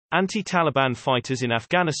Anti-Taliban fighters in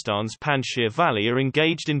Afghanistan's Panjshir Valley are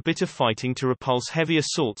engaged in bitter fighting to repulse heavy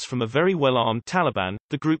assaults from a very well-armed Taliban,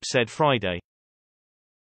 the group said Friday.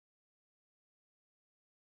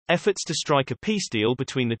 Efforts to strike a peace deal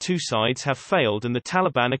between the two sides have failed, and the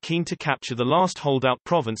Taliban are keen to capture the last holdout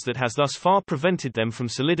province that has thus far prevented them from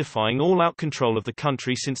solidifying all-out control of the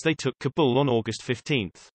country since they took Kabul on August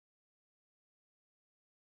 15.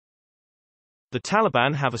 The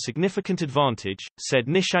Taliban have a significant advantage, said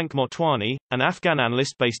Nishank Motwani, an Afghan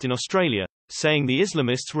analyst based in Australia, saying the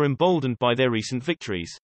Islamists were emboldened by their recent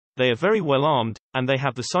victories. They are very well armed, and they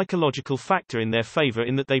have the psychological factor in their favour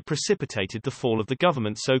in that they precipitated the fall of the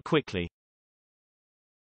government so quickly.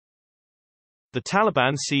 The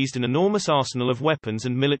Taliban seized an enormous arsenal of weapons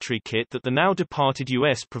and military kit that the now departed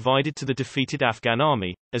US provided to the defeated Afghan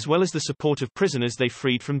army, as well as the support of prisoners they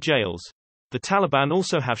freed from jails. The Taliban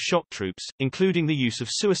also have shock troops, including the use of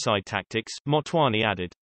suicide tactics, Motwani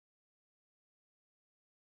added.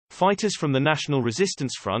 Fighters from the National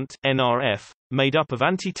Resistance Front, NRF, made up of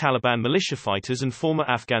anti-Taliban militia fighters and former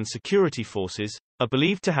Afghan security forces, are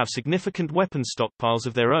believed to have significant weapons stockpiles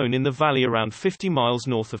of their own in the valley around 50 miles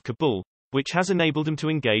north of Kabul, which has enabled them to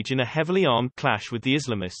engage in a heavily armed clash with the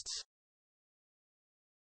Islamists.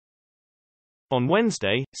 On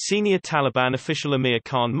Wednesday, senior Taliban official Amir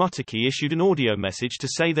Khan Muttaqi issued an audio message to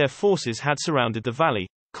say their forces had surrounded the valley,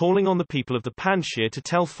 calling on the people of the Panjshir to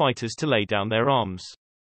tell fighters to lay down their arms.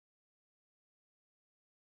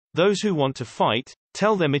 Those who want to fight,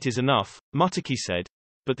 tell them it is enough, Muttaqi said.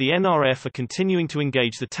 But the NRF are continuing to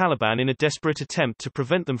engage the Taliban in a desperate attempt to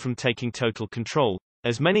prevent them from taking total control,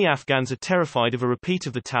 as many Afghans are terrified of a repeat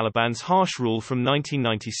of the Taliban's harsh rule from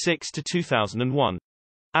 1996 to 2001.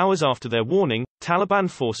 Hours after their warning, Taliban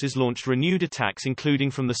forces launched renewed attacks including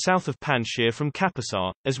from the south of Panjshir from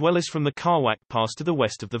Kapisa, as well as from the Khawak pass to the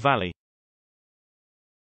west of the valley.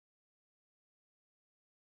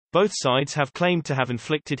 Both sides have claimed to have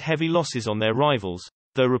inflicted heavy losses on their rivals,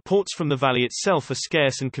 though reports from the valley itself are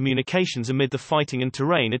scarce and communications amid the fighting and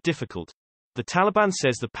terrain are difficult. The Taliban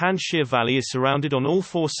says the Panjshir Valley is surrounded on all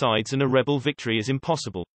four sides and a rebel victory is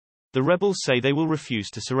impossible. The rebels say they will refuse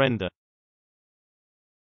to surrender.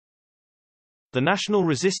 The National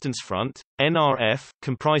Resistance Front, NRF,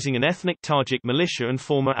 comprising an ethnic Tajik militia and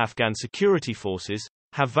former Afghan security forces,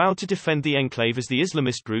 have vowed to defend the enclave as the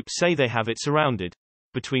Islamist group say they have it surrounded.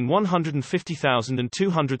 Between 150,000 and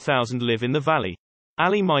 200,000 live in the valley.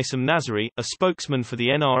 Ali Maisam Nazary, a spokesman for the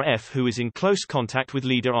NRF who is in close contact with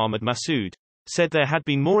leader Ahmad Massoud, said there had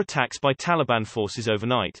been more attacks by Taliban forces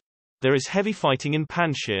overnight. There is heavy fighting in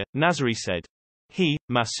Panjshir, Nazary said. He,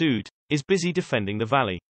 Massoud, is busy defending the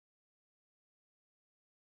valley.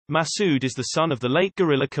 Massoud is the son of the late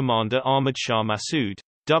guerrilla commander Ahmad Shah Massoud,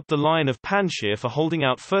 dubbed the Lion of Panjshir for holding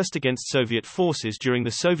out first against Soviet forces during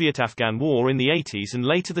the Soviet-Afghan War in the 80s and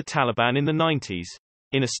later the Taliban in the 90s.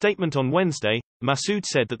 In a statement on Wednesday, Massoud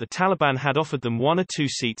said that the Taliban had offered them 1 or 2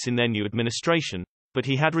 seats in their new administration, but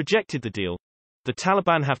he had rejected the deal. The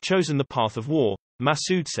Taliban have chosen the path of war,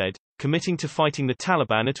 Massoud said, committing to fighting the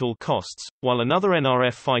Taliban at all costs, while another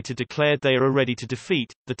NRF fighter declared they are ready to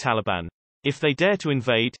defeat the Taliban if they dare to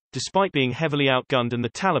invade, despite being heavily outgunned and the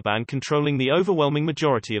Taliban controlling the overwhelming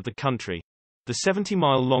majority of the country. The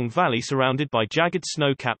 70-mile-long valley surrounded by jagged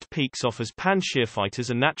snow-capped peaks offers Panjshir fighters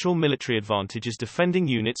a natural military advantage as defending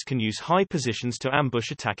units can use high positions to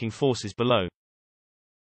ambush attacking forces below.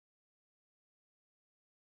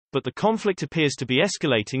 But the conflict appears to be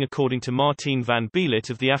escalating according to Martine van Bijlert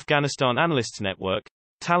of the Afghanistan Analysts Network.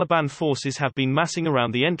 Taliban forces have been massing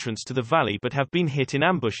around the entrance to the valley but have been hit in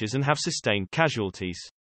ambushes and have sustained casualties.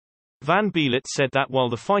 Van Bijlert said that while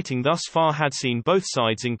the fighting thus far had seen both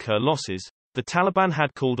sides incur losses, the Taliban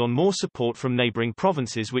had called on more support from neighboring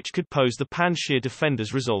provinces which could pose the Panjshir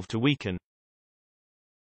defenders' resolve to weaken.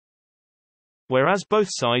 Whereas both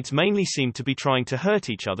sides mainly seem to be trying to hurt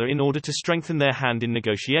each other in order to strengthen their hand in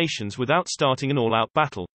negotiations without starting an all-out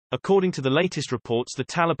battle. According to the latest reports, the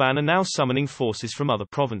Taliban are now summoning forces from other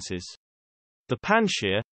provinces. The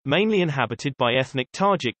Panjshir, mainly inhabited by ethnic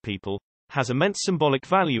Tajik people, has immense symbolic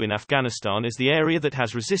value in Afghanistan as the area that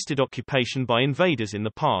has resisted occupation by invaders in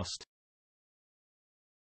the past.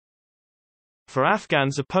 For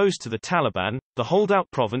Afghans opposed to the Taliban, the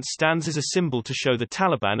holdout province stands as a symbol to show the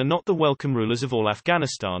Taliban are not the welcome rulers of all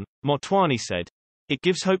Afghanistan, Motwani said. It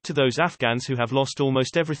gives hope to those Afghans who have lost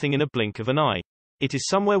almost everything in a blink of an eye. It is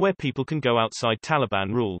somewhere where people can go outside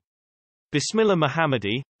Taliban rule. Bismillah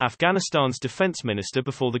Mohammadi, Afghanistan's defense minister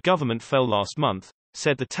before the government fell last month,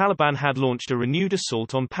 said the Taliban had launched a renewed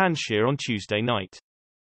assault on Panjshir on Tuesday night.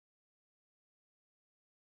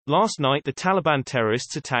 Last night the Taliban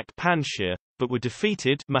terrorists attacked Panjshir, but were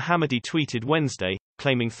defeated, Mohammadi tweeted Wednesday,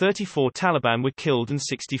 claiming 34 Taliban were killed and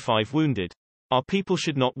 65 wounded. Our people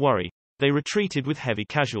should not worry. They retreated with heavy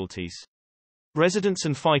casualties. Residents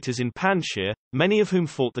and fighters in Panjshir, many of whom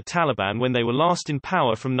fought the Taliban when they were last in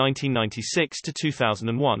power from 1996 to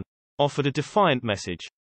 2001, offered a defiant message.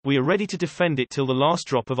 We are ready to defend it till the last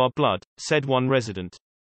drop of our blood, said one resident.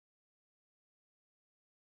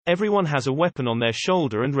 Everyone has a weapon on their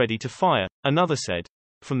shoulder and ready to fire, another said.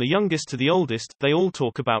 From the youngest to the oldest, they all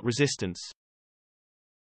talk about resistance.